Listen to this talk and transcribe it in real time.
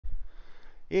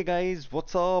Hey guys,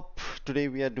 what's up? Today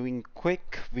we are doing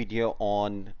quick video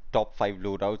on top 5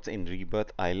 loadouts in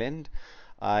Rebirth Island.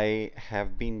 I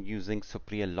have been using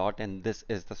Superi a lot and this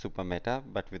is the super meta,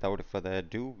 but without further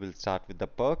ado, we'll start with the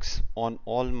perks. On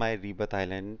all my Rebirth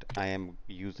Island, I am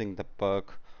using the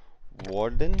perk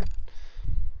Warden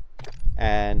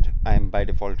and I'm by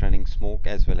default running smoke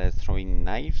as well as throwing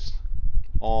knives.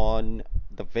 On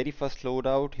the very first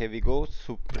loadout, here we go.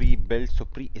 Superi build.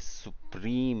 Superi is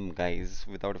supreme, guys.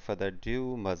 Without further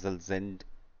ado, muzzle Zend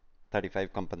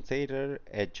 35 compensator,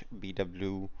 edge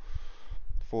BW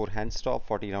 4 handstop,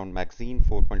 40 round magazine,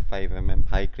 4.5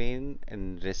 high crane,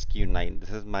 and rescue 9. This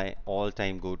is my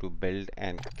all-time go-to build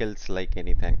and kills like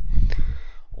anything.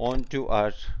 On to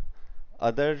our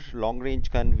other long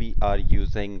range gun, we are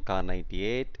using Kar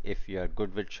 98. If you are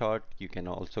good with shot, you can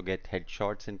also get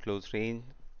headshots in close range.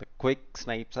 The quick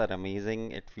snipes are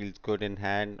amazing. It feels good in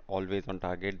hand, always on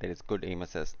target. There is good aim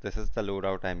assist. This is the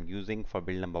loadout I'm using for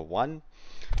build number 1.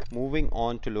 Moving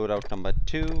on to loadout number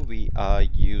 2, we are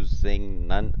using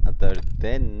none other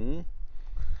than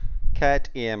KATT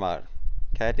AMR.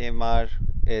 KATT AMR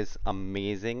is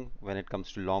amazing when it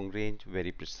comes to long range,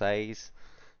 very precise.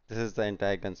 This is the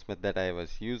entire gunsmith that I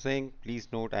was using. Please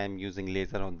note I am using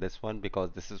laser on this one because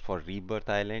this is for Rebirth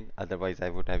Island. Otherwise I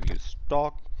would have used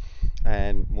stock,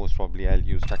 and most probably I'll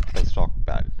use tactical stock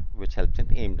pad, which helps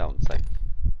in aim downside.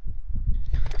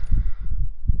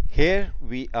 Here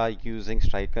we are using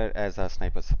striker as our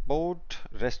sniper support.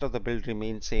 Rest of the build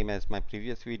remains same as my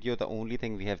previous video. The only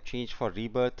thing we have changed for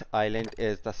Rebirth Island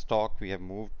is the stock. We have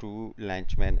moved to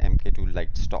Lanchman MK2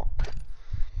 light stock.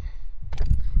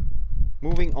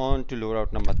 Moving on to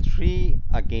loadout number 3,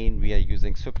 again we are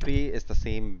using Superi. It's the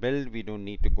same build, we don't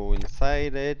need to go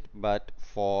inside it, but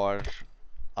for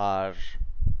our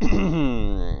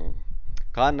Kar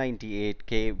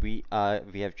 98K we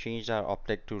have changed our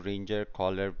optic to Ranger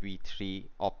Collar V3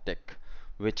 optic,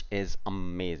 which is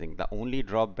amazing. The only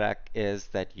drawback is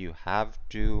that you have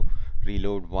to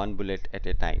reload one bullet at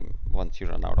a time once you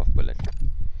run out of bullet.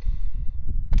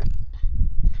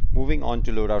 Moving on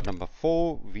to loadout number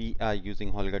 4, we are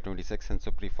using Holger 26 and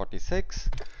Superi 46.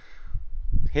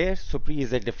 Here, Superi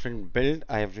is a different build.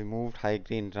 I have removed high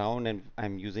grain round and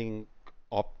I'm using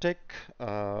optic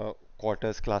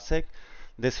quarters classic.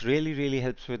 This really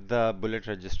helps with the bullet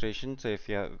registration. So if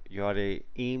you are a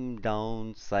aim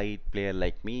down sight player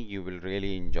like me, you will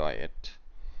really enjoy it.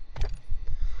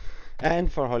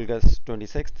 And for Holger's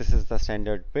 26, this is the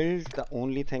standard build. The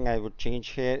only thing I would change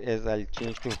here is I'll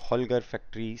change to Holger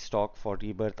factory stock for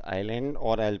Rebirth Island,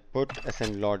 or I'll put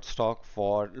SN Lord stock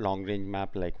for long range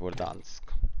map like Verdansk.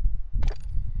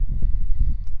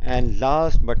 And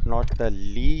last but not the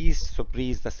least, Superi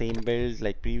is the same build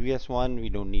like previous one. We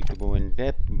don't need to go in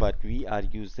depth, but we are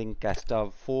using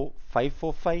Kastov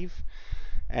 545,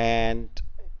 and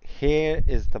here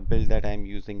is the build that I'm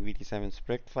using: VT7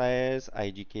 Spitfires,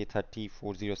 IGK 30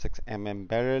 406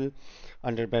 barrel,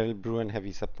 under barrel Bruin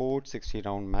heavy support, 60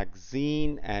 round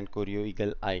magazine, and Choreo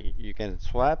Eagle Eye. You can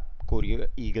swap Choreo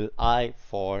Eagle Eye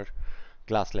for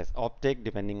glassless optic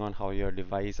depending on how your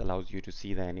device allows you to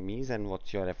see the enemies and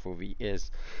what your FOV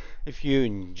is. If you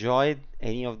enjoyed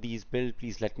any of these builds,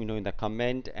 please let me know in the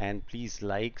comment, and please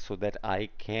like so that I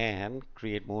can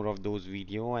create more of those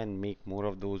videos and make more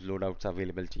of those loadouts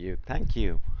available to you. Thank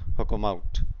you. HUQUM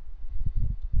out.